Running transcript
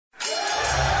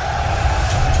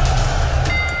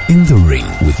In the Ring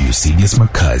with Eusebius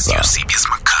Makaiza.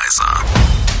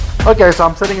 Okay, so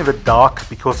I'm sitting in the dark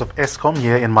because of Eskom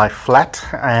here in my flat,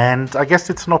 and I guess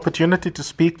it's an opportunity to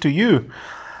speak to you.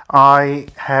 I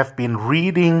have been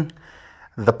reading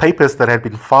the papers that had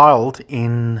been filed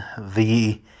in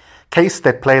the case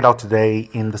that played out today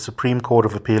in the Supreme Court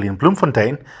of Appeal in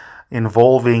Bloemfontein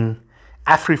involving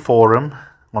AfriForum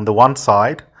on the one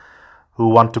side, who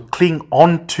want to cling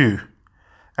on to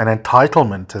an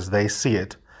entitlement, as they see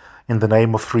it, in the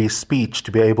name of free speech,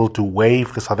 to be able to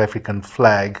wave the South African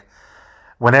flag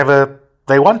whenever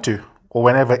they want to, or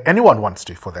whenever anyone wants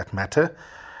to, for that matter.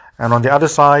 And on the other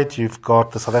side, you've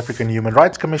got the South African Human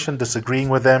Rights Commission disagreeing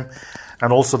with them,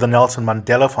 and also the Nelson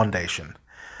Mandela Foundation.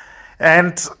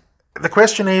 And the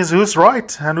question is, who's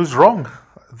right and who's wrong?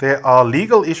 There are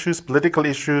legal issues, political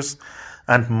issues,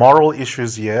 and moral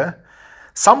issues here.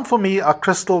 Some, for me, are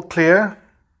crystal clear,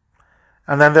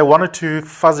 and then there are one or two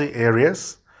fuzzy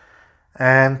areas.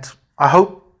 And I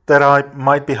hope that I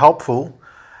might be helpful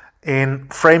in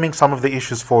framing some of the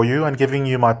issues for you and giving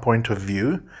you my point of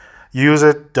view. Use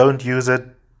it, don't use it,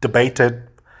 debate it,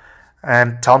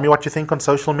 and tell me what you think on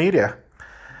social media.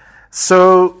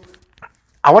 So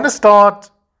I want to start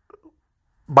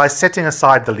by setting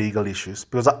aside the legal issues,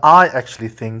 because I actually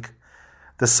think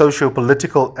the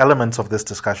socio-political elements of this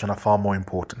discussion are far more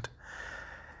important.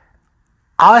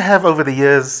 I have over the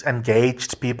years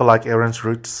engaged people like Aaron's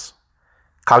Roots,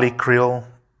 Kali Kriel,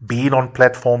 been on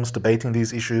platforms debating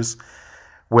these issues,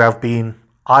 where I've been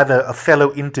either a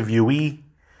fellow interviewee,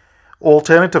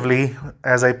 alternatively,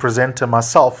 as a presenter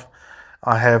myself,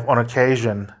 I have on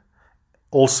occasion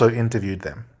also interviewed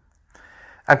them.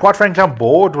 And quite frankly, I'm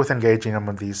bored with engaging them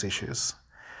on these issues.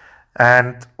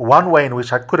 And one way in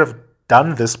which I could have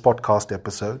done this podcast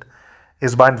episode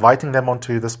is by inviting them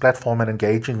onto this platform and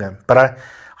engaging them. But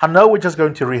I know we're just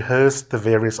going to rehearse the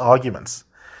various arguments.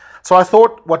 So I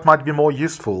thought what might be more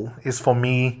useful is for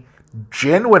me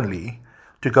genuinely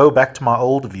to go back to my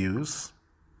old views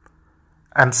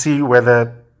and see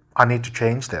whether I need to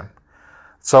change them.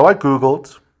 So I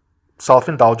Googled,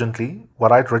 self-indulgently,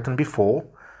 what I'd written before,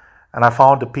 and I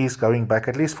found a piece going back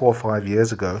at least 4 or 5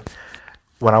 years ago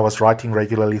when I was writing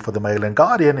regularly for the Mail and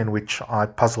Guardian, in which I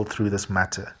puzzled through this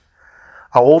matter.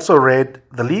 I also read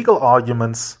the legal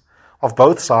arguments of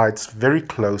both sides very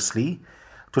closely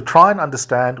to try and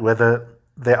understand whether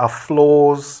there are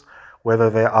flaws, whether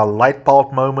there are light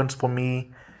bulb moments for me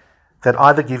that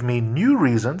either give me new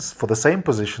reasons for the same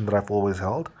position that I've always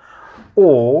held,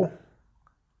 or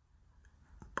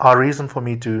are reason for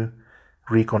me to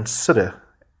reconsider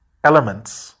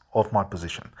elements of my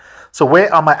position. So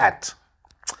where am I at?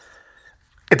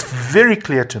 It's very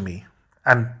clear to me,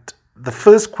 and the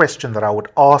first question that I would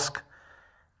ask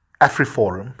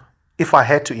AfriForum if I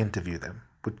had to interview them,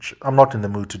 which I'm not in the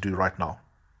mood to do right now: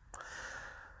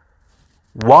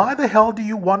 why the hell do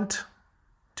you want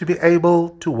to be able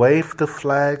to wave the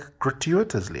flag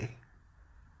gratuitously?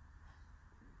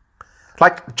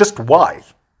 Like, just why?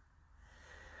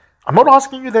 I'm not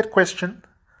asking you that question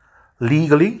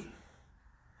legally.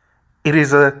 It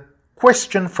is a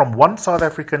question from one South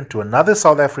African to another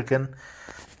South African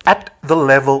at the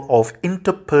level of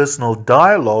interpersonal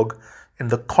dialogue in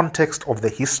the context of the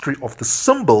history of the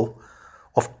symbol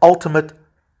of ultimate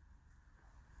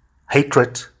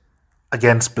hatred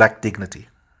against black dignity,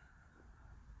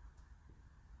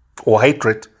 or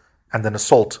hatred and an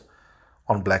assault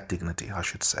on black dignity, I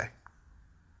should say.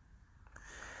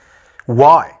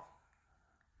 Why?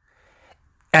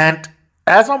 And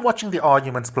as I'm watching the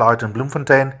arguments play out in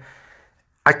Bloemfontein,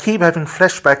 I keep having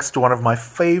flashbacks to one of my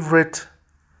favorite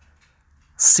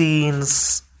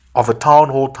scenes of a town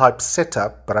hall type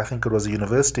setup, but I think it was a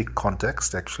university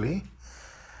context actually,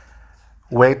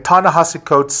 where Ta-Nehisi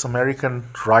Coates, American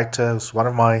writer, who's one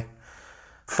of my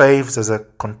faves as a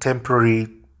contemporary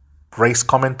race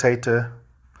commentator,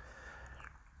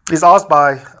 is asked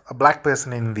by a black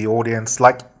person in the audience,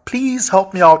 like, please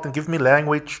help me out and give me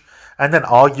language and an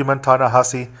argument,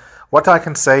 Ta-Nehisi, what I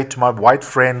can say to my white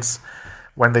friends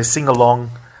when they sing along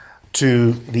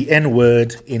to the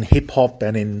N-word in hip-hop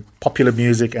and in popular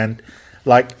music. And,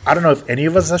 like, I don't know if any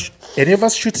of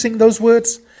us should sing those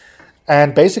words.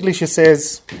 And basically she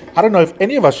says, I don't know if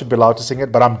any of us should be allowed to sing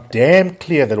it, but I'm damn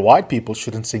clear that white people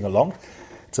shouldn't sing along.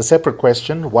 It's a separate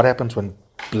question. What happens when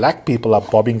black people are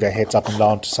bobbing their heads up and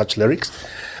down to such lyrics?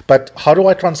 But how do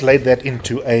I translate that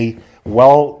into a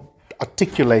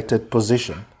well-articulated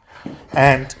position?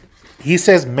 And he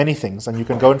says many things, and you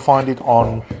can go and find it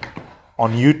on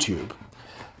YouTube.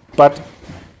 But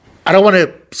I don't want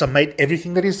to summate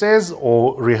everything that he says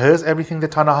or rehearse everything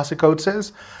that Ta-Nehisi Coates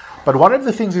says. But one of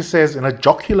the things he says in a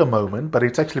jocular moment, but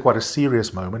it's actually quite a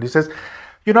serious moment, he says,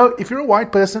 if you're a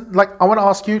white person, I want to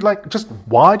ask you, just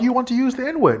why do you want to use the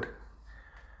N-word?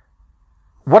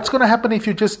 What's going to happen if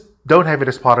you just don't have it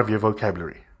as part of your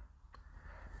vocabulary?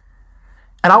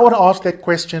 And I want to ask that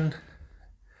question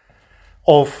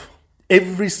of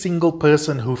every single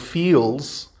person who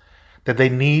feels that they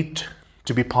need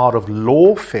to be part of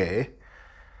lawfare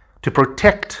to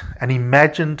protect an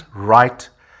imagined right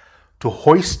to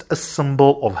hoist a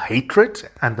symbol of hatred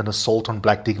and an assault on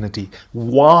black dignity.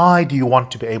 Why do you want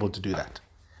to be able to do that?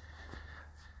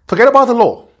 Forget about the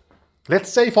law.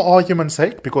 Let's say, for argument's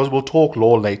sake, because we'll talk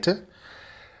law later,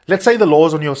 let's say the law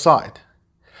is on your side.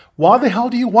 Why the hell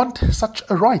do you want such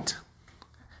a right?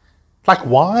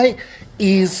 Why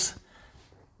is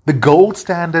the gold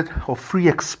standard of free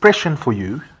expression for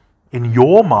you, in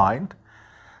your mind,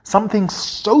 something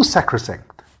so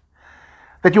sacrosanct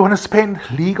that you want to spend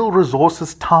legal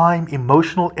resources, time,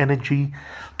 emotional energy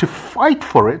to fight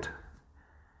for it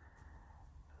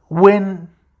when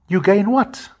you gain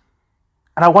what?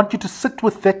 And I want you to sit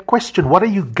with that question. What are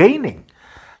you gaining?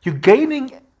 You're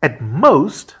gaining, at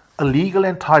most, a legal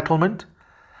entitlement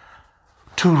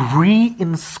to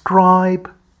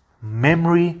reinscribe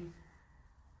memory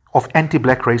of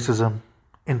anti-black racism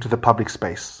into the public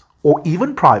space, or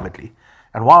even privately.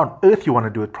 And why on earth you want to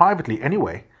do it privately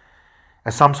anyway?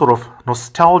 As some sort of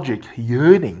nostalgic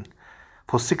yearning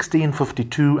for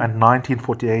 1652 and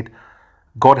 1948,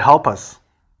 God help us,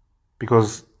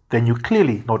 because then you're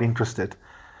clearly not interested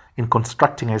in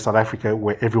constructing a South Africa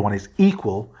where everyone is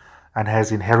equal and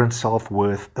has inherent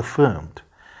self-worth affirmed.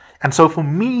 And so for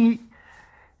me,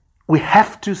 we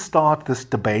have to start this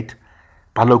debate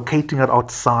by locating it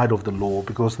outside of the law,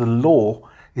 because the law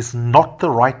is not the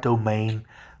right domain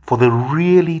for the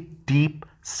really deep,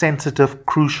 sensitive,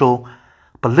 crucial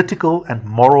political and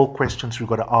moral questions we've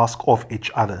got to ask of each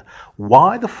other.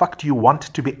 Why the fuck do you want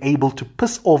to be able to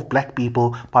piss off black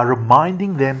people by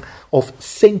reminding them of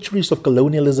centuries of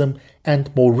colonialism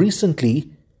and, more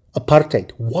recently,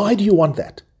 apartheid? Why do you want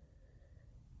that?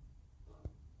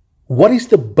 What is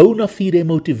the bona fide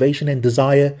motivation and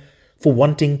desire for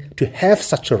wanting to have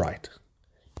such a right,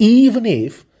 even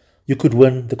if you could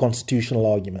win the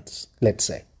constitutional arguments, let's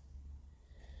say?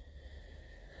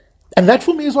 And that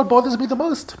for me is what bothers me the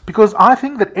most, because I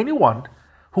think that anyone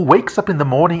who wakes up in the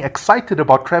morning excited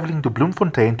about traveling to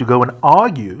Bloemfontein to go and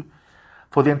argue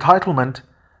for the entitlement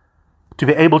to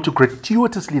be able to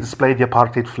gratuitously display the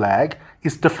apartheid flag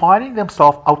is defining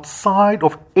themselves outside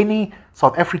of any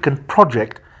South African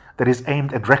project that is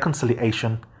aimed at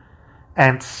reconciliation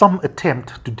and some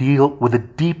attempt to deal with the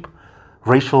deep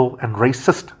racial and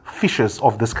racist fissures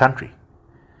of this country.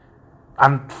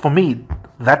 And for me,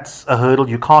 that's a hurdle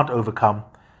you can't overcome,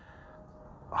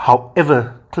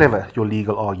 however clever your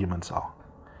legal arguments are.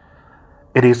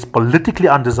 It is politically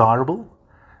undesirable.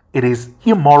 It is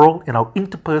immoral in our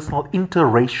interpersonal,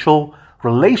 interracial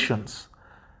relations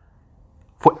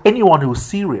for anyone who is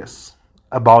serious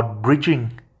about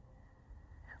bridging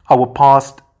our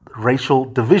past racial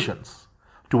divisions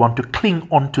to want to cling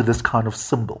onto this kind of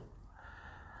symbol.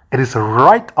 It is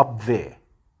right up there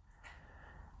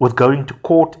with going to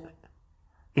court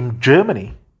in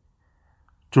Germany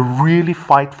to really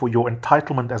fight for your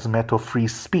entitlement as a matter of free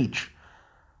speech,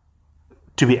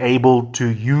 to be able to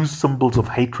use symbols of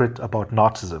hatred about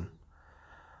Nazism.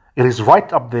 It is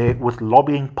right up there with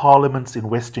lobbying parliaments in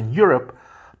Western Europe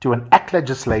to enact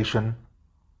legislation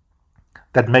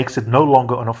that makes it no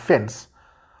longer an offense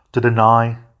to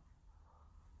deny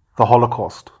the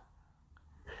Holocaust.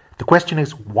 The question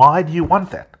is, why do you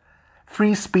want that?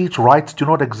 Free speech rights do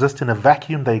not exist in a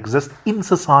vacuum. They exist in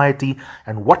society,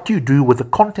 and what you do with the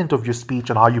content of your speech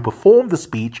and how you perform the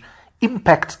speech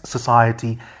impacts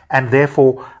society, and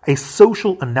therefore a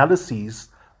social analysis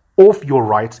of your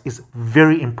rights is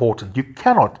very important. You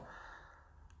cannot,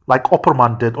 like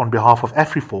Opperman did on behalf of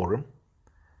AfriForum,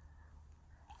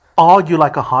 argue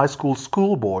like a high school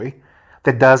schoolboy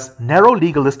that does narrow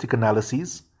legalistic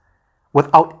analyses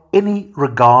without any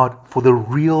regard for the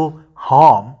real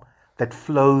harm that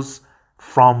flows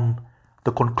from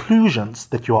the conclusions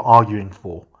that you are arguing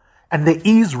for. And there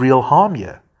is real harm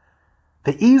here.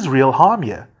 There is real harm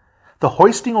here. The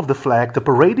hoisting of the flag, the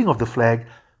parading of the flag,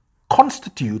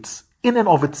 constitutes in and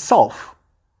of itself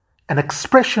an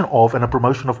expression of and a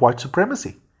promotion of white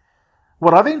supremacy.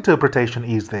 What other interpretation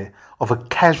is there of a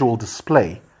casual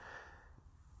display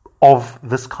of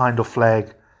this kind of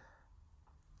flag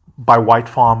by white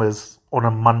farmers on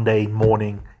a Monday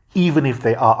morning, even if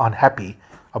they are unhappy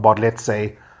about, let's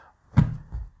say,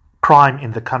 crime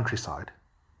in the countryside?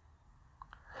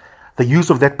 The use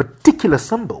of that particular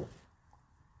symbol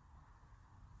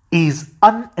is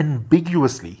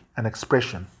unambiguously an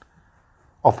expression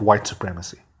of white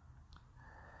supremacy.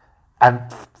 And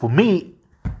for me,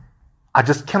 I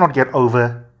just cannot get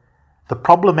over the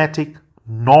problematic,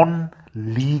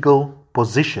 non-legal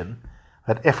position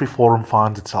that AfriForum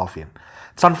finds itself in.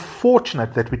 It's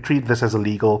unfortunate that we treat this as a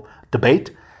legal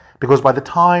debate, because by the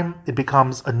time it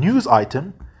becomes a news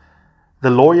item, the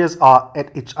lawyers are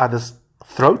at each other's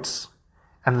throats,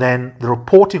 and then the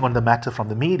reporting on the matter from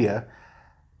the media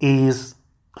is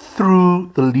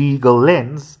through the legal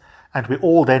lens, and we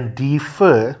all then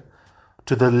defer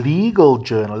to the legal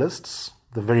journalists,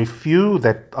 the very few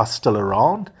that are still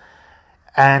around,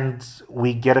 and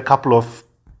we get a couple of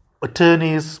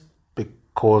attorneys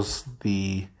because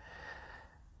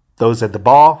those at the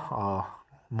bar are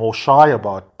more shy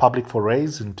about public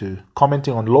forays into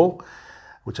commenting on law,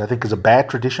 which I think is a bad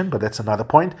tradition, but that's another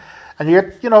point. And you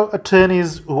get,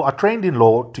 attorneys who are trained in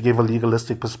law to give a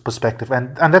legalistic perspective,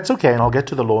 and that's okay, and I'll get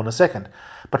to the law in a second.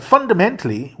 But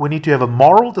fundamentally, we need to have a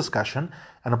moral discussion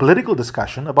and a political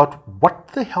discussion about what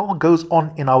the hell goes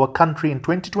on in our country in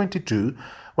 2022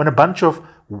 when a bunch of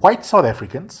white South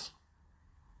Africans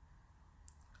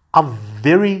are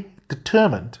very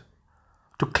determined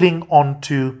to cling on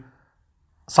to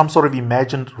some sort of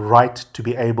imagined right to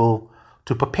be able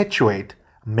to perpetuate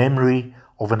memory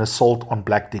of an assault on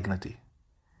black dignity.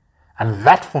 And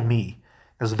that, for me,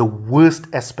 is the worst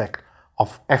aspect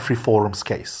of AfriForum's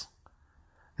case,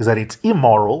 is that it's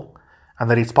immoral and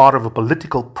that it's part of a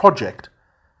political project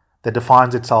that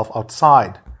defines itself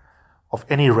outside of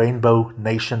any rainbow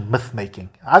nation myth-making.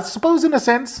 I suppose, in a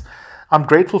sense, I'm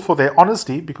grateful for their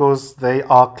honesty, because they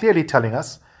are clearly telling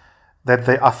us that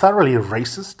they are thoroughly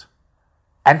racist,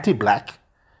 anti-black,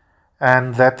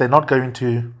 and that they're not going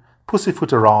to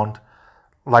pussyfoot around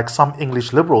like some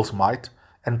English liberals might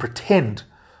and pretend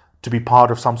to be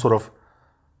part of some sort of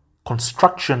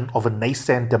construction of a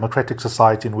nascent democratic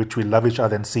society in which we love each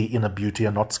other and see inner beauty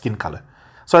and not skin color.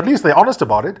 So at least they're honest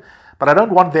about it, but I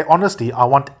don't want their honesty, I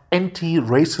want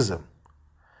anti-racism.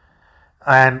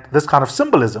 And this kind of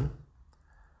symbolism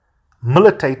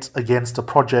militates against a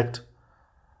project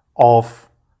of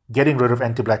getting rid of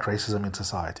anti-black racism in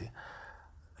society.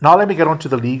 Now let me get on to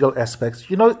the legal aspects.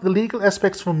 The legal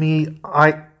aspects for me,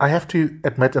 I have to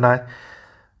admit, and I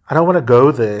don't want to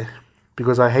go there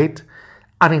because I hate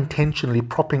unintentionally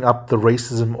propping up the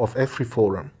racism of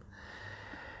AfriForum.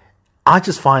 I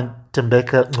just find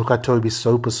Tembeka Ngcukaitobi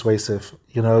so persuasive.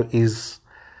 Is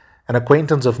an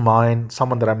acquaintance of mine,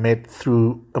 someone that I met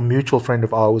through a mutual friend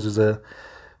of ours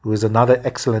who is another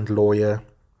excellent lawyer.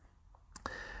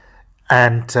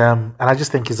 And I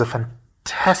just think he's a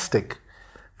fantastic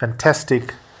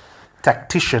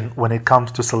tactician when it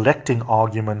comes to selecting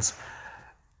arguments,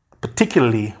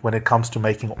 particularly when it comes to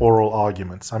making oral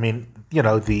arguments. I mean,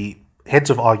 the heads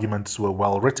of arguments were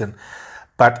well written,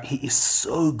 but he is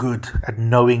so good at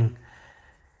knowing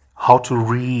how to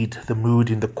read the mood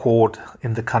in the court,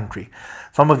 in the country.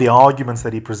 Some of the arguments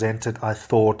that he presented, I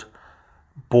thought,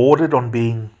 bordered on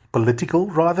being political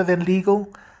rather than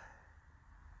legal.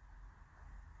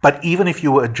 But even if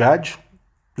you were a judge,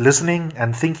 listening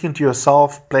and thinking to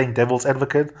yourself, playing devil's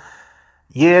advocate,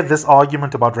 this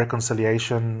argument about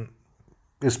reconciliation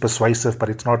is persuasive, but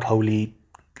it's not wholly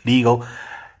legal.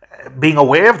 Being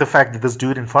aware of the fact that this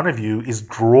dude in front of you is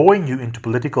drawing you into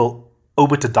political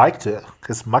obiter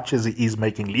as much as he is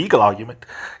making legal argument,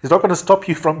 is not going to stop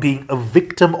you from being a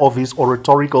victim of his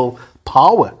oratorical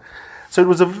power. So it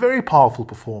was a very powerful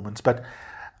performance, but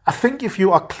I think if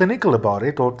you are clinical about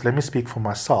it, or let me speak for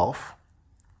myself,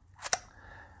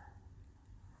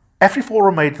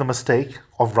 AfriForum made the mistake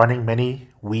of running many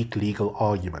weak legal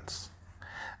arguments.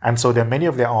 And so there are many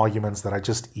of their arguments that are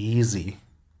just easy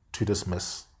to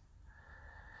dismiss.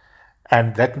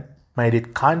 And that made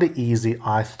it kind of easy,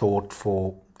 I thought,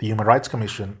 for the Human Rights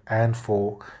Commission and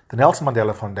for the Nelson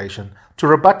Mandela Foundation to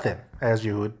rebut them, as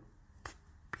you would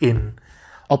in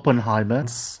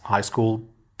Oppenheimer's high school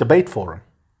debate forum.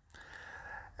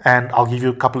 And I'll give you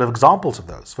a couple of examples of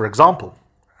those. For example,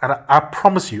 and I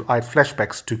promise you, I had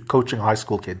flashbacks to coaching high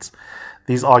school kids.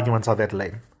 These arguments are that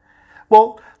lame.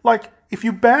 Well, if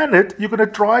you ban it, you're going to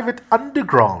drive it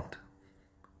underground.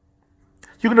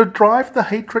 You're going to drive the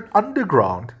hatred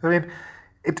underground. I mean,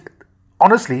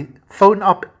 honestly, phone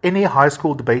up any high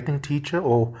school debating teacher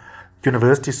or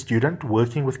university student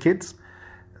working with kids.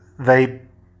 They're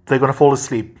going to fall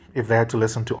asleep if they had to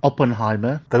listen to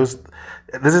Oppenheimer. This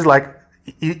is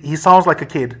he sounds like a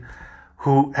kid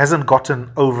who hasn't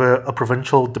gotten over a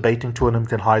provincial debating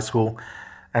tournament in high school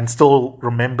and still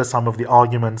remember some of the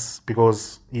arguments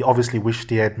because he obviously wished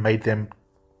he had made them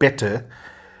better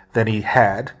than he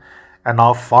had. and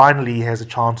now finally he has a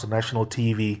chance on national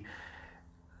TV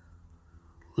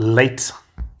late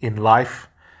in life,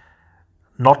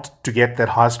 not to get that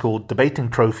high school debating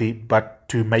trophy, but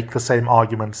to make the same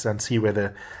arguments and see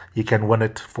whether he can win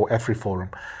it for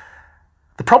AfriForum.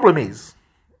 The problem is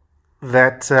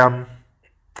that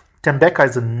Tembeka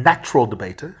is a natural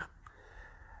debater,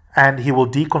 and he will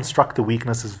deconstruct the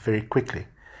weaknesses very quickly.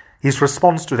 His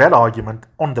response to that argument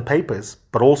on the papers,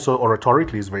 but also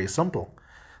oratorically, is very simple.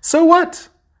 So what?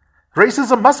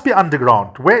 Racism must be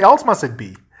underground. Where else must it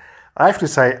be? I have to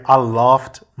say, I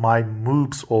laughed my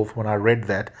moobs off when I read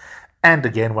that, and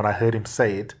again when I heard him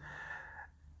say it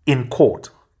in court,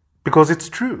 because it's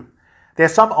true. There are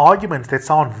some arguments that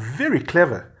sound very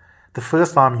clever the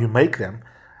first time you make them,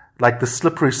 like the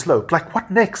slippery slope. Like, what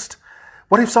next?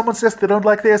 What if someone says they don't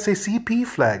like the SACP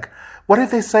flag? What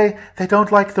if they say they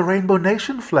don't like the Rainbow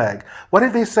Nation flag? What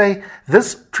if they say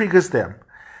this triggers them?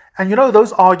 And you know,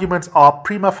 those arguments are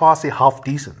prima facie half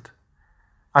decent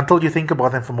until you think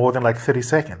about them for more than like 30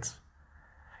 seconds.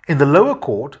 In the lower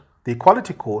court, the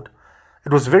Equality Court,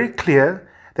 it was very clear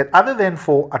that other than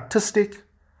for artistic,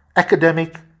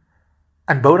 academic,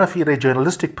 and bona fide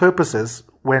journalistic purposes,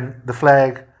 when the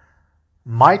flag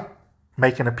might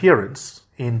make an appearance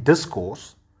in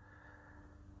discourse,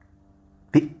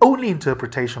 the only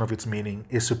interpretation of its meaning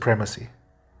is supremacy,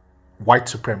 white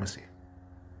supremacy.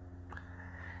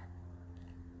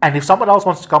 And if someone else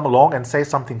wants to come along and say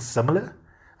something similar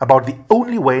about the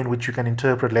only way in which you can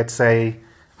interpret, let's say,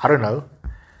 I don't know,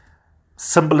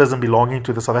 symbolism belonging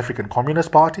to the South African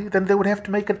Communist Party, then they would have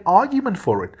to make an argument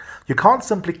for it. You can't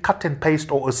simply cut and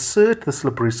paste or assert the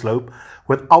slippery slope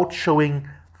without showing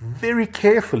very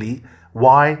carefully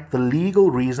why the legal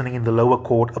reasoning in the lower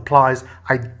court applies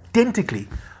identically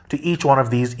to each one of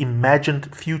these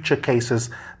imagined future cases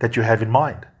that you have in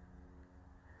mind.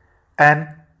 And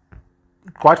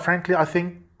quite frankly, I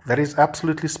think that is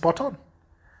absolutely spot on.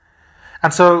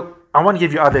 And so I want to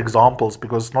give you other examples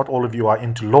because not all of you are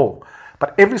into law,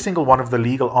 but every single one of the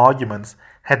legal arguments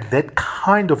had that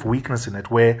kind of weakness in it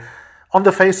where on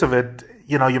the face of it,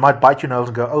 you know, you might bite your nails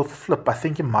and go, oh, flip, I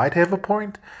think you might have a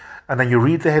point. And then you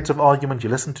read the heads of argument, you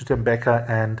listen to Tembeka,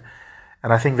 and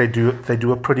I think they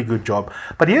do a pretty good job.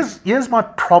 But here's my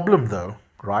problem though,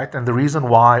 right? And the reason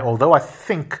why, although I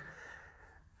think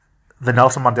the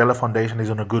Nelson Mandela Foundation is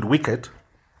on a good wicket,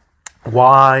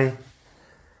 why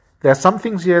there are some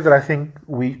things here that I think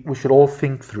we should all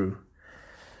think through.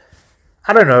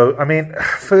 I don't know. I mean,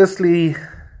 firstly,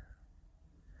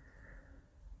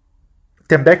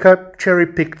 Tembeka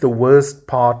cherry-picked the worst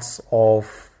parts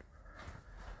of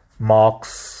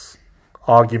Mark's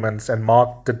arguments, and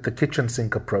Mark did the kitchen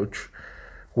sink approach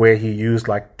where he used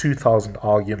like 2,000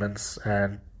 arguments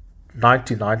and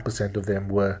 99% of them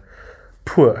were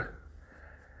poor.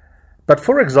 But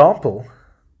for example,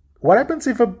 what happens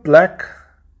if a black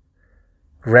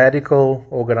radical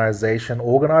organization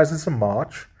organizes a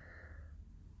march?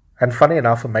 And funny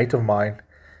enough, a mate of mine,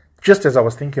 just as I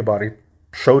was thinking about it,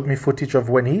 showed me footage of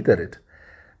when he did it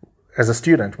as a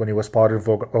student when he was part of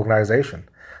the organization.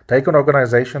 Take an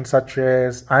organization such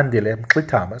as Andile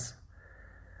Mklitamas.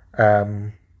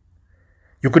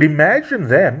 You could imagine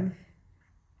them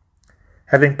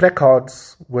having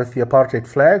placards with the apartheid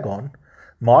flag on,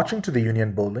 marching to the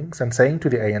union buildings and saying to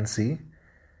the ANC,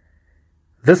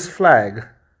 this flag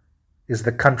is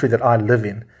the country that I live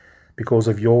in because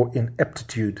of your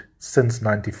ineptitude since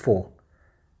 94.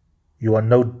 You are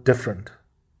no different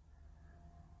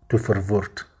to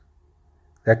Verwoerd.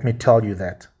 Let me tell you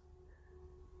that.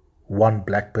 One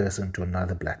black person to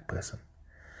another black person.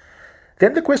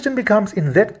 Then the question becomes,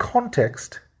 in that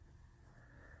context,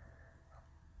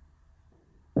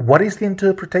 what is the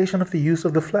interpretation of the use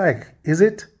of the flag? Is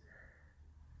it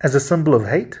as a symbol of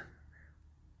hate?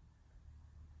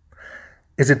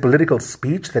 Is it political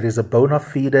speech that is a bona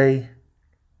fide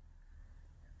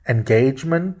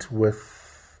engagement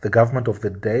with the government of the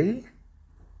day?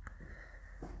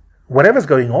 Whatever's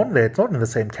going on there, it's not in the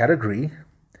same category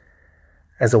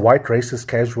as a white racist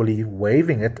casually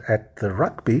waving it at the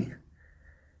rugby.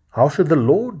 How should the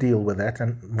law deal with that?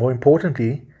 And more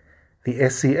importantly, the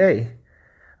SCA.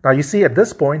 Now you see, at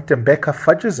this point, Tembeka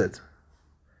fudges it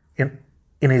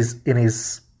in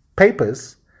his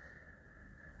papers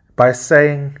by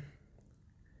saying,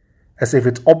 as if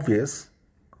it's obvious,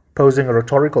 posing a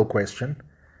rhetorical question,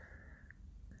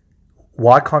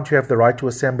 why can't you have the right to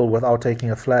assemble without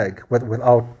taking a flag,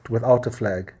 without a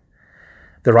flag?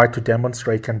 The right to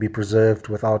demonstrate can be preserved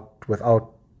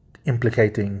without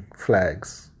implicating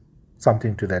flags,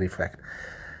 something to that effect.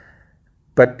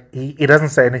 But he doesn't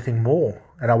say anything more,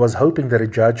 and I was hoping that a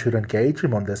judge would engage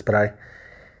him on this, but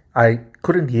I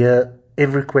couldn't hear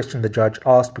every question the judge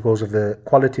asked because of the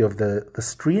quality of the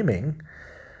streaming,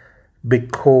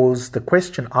 because the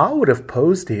question I would have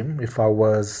posed him if I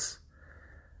was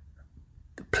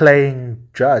playing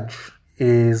judge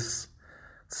is,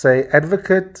 say,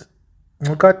 Advocate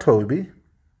Nkatobi,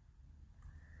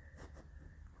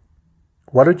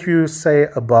 what did you say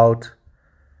about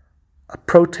a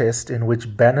protest in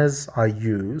which banners are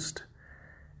used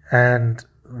and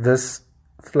this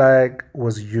flag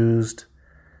was used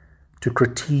to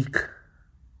critique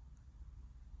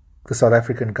the South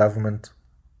African government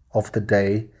of the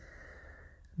day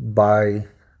by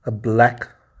a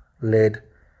black-led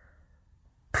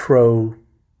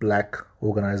pro-black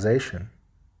organization?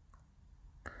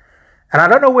 And I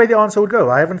don't know where the answer would go.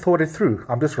 I haven't thought it through.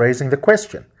 I'm just raising the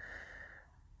question.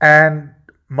 And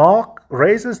Mark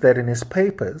raises that in his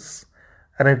papers,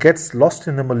 and it gets lost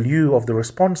in the milieu of the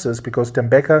responses because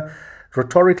Tembeka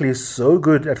rhetorically is so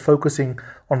good at focusing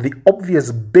on the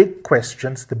obvious big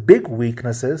questions, the big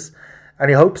weaknesses, and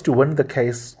he hopes to win the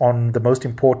case on the most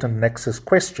important nexus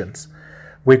questions,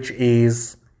 which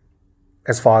is,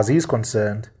 as far as he's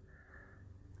concerned,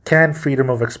 can freedom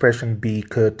of expression be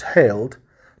curtailed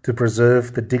to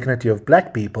preserve the dignity of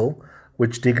black people,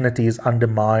 which dignity is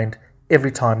undermined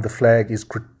every time the flag is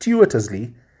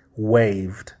gratuitously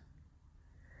waved?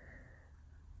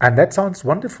 And that sounds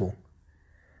wonderful.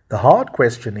 The hard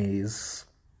question is,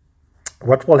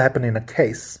 what will happen in a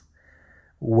case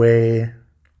where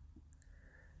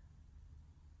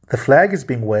the flag is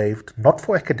being waved not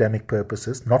for academic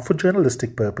purposes, not for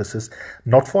journalistic purposes,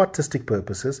 not for artistic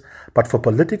purposes, but for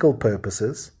political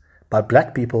purposes by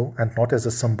black people, and not as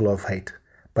a symbol of hate,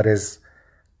 but as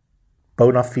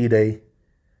bona fide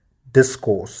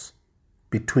discourse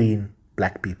between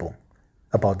black people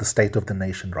about the state of the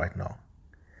nation right now?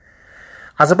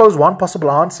 I suppose one possible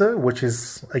answer, which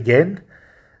is, again,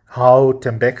 how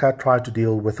Tembeka tried to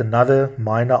deal with another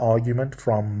minor argument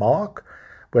from Mark,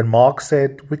 when Mark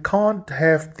said, we can't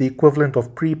have the equivalent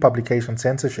of pre-publication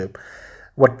censorship.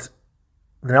 What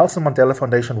the Nelson Mandela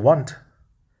Foundation want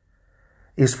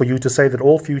is for you to say that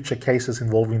all future cases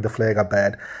involving the flag are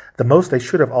bad. The most they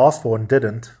should have asked for and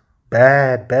didn't,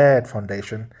 bad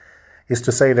foundation, is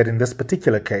to say that in this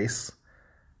particular case,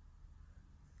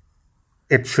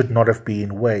 it should not have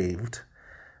been waived.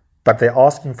 But they're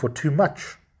asking for too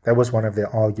much. That was one of their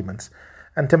arguments.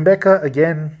 And Tembeka,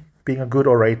 again, being a good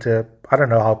orator, I don't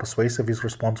know how persuasive his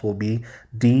response will be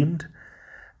deemed,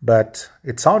 but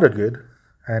it sounded good.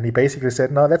 And he basically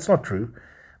said, no, that's not true.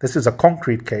 This is a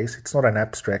concrete case. It's not an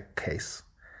abstract case.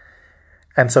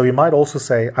 And so he might also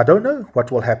say, I don't know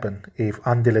what will happen if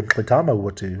Andile Mngxitama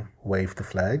were to wave the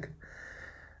flag.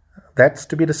 That's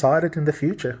to be decided in the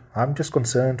future. I'm just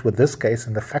concerned with this case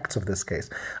and the facts of this case.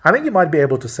 I think you might be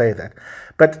able to say that.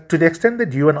 But to the extent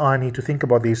that you and I need to think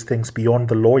about these things beyond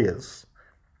the lawyers,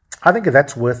 I think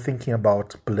that's worth thinking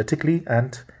about politically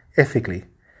and ethically,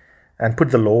 and put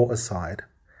the law aside.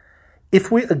 If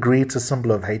we agree it's a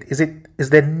symbol of hate, is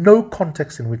there no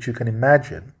context in which you can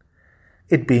imagine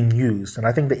it being used? And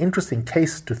I think the interesting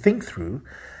case to think through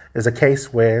is a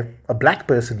case where a black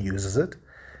person uses it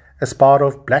as part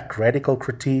of black radical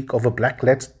critique of a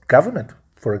black-led government,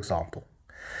 for example.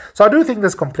 So I do think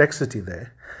there's complexity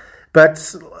there.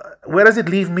 But where does it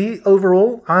leave me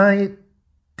overall? I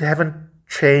haven't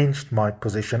changed my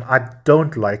position. I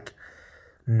don't like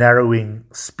narrowing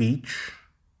speech.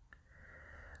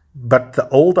 But the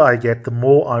older I get, the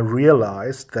more I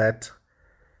realize that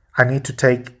I need to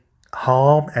take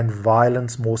harm and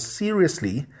violence more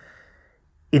seriously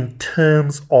in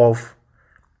terms of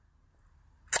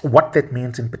what that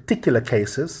means in particular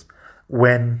cases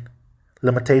when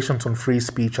limitations on free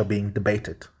speech are being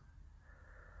debated.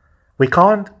 We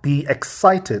can't be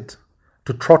excited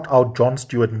to trot out John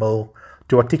Stuart Mill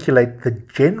to articulate the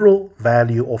general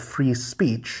value of free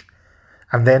speech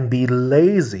and then be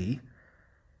lazy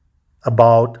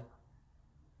about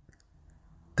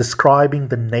describing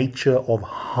the nature of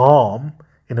harm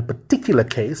in a particular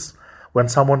case when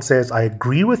someone says, I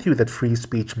agree with you that free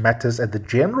speech matters at the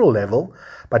general level,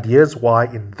 but here's why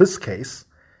in this case,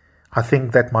 I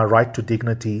think that my right to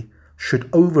dignity should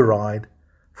override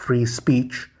free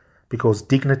speech because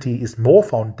dignity is more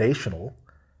foundational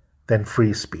than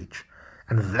free speech.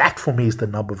 And that for me is the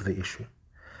nub of the issue.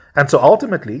 And so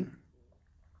ultimately,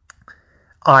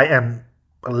 I am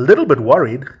a little bit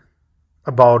worried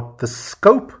about the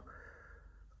scope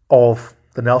of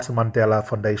the Nelson Mandela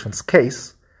Foundation's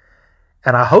case.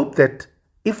 And I hope that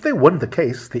if they win the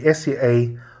case, the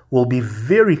SCA will be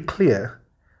very clear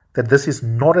that this is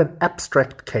not an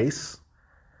abstract case.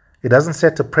 It doesn't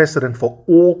set a precedent for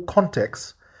all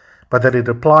contexts, but that it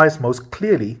applies most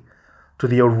clearly to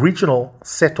the original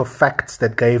set of facts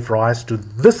that gave rise to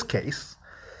this case,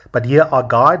 but here are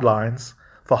guidelines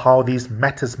for how these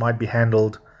matters might be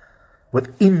handled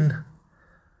within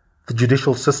the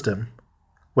judicial system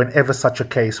whenever such a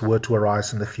case were to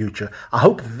arise in the future. I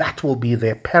hope that will be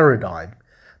their paradigm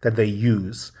that they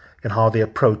use in how they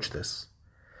approach this.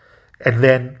 And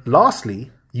then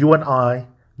lastly, you and I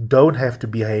don't have to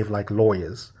behave like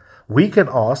lawyers. We can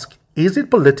ask, is it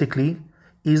politically,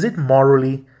 is it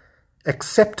morally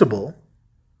acceptable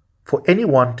for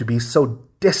anyone to be so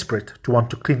desperate to want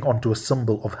to cling onto a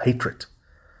symbol of hatred,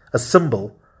 a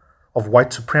symbol of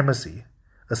white supremacy,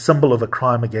 a symbol of a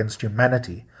crime against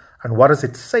humanity? And what does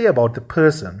it say about the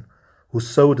person who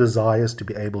so desires to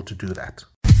be able to do that?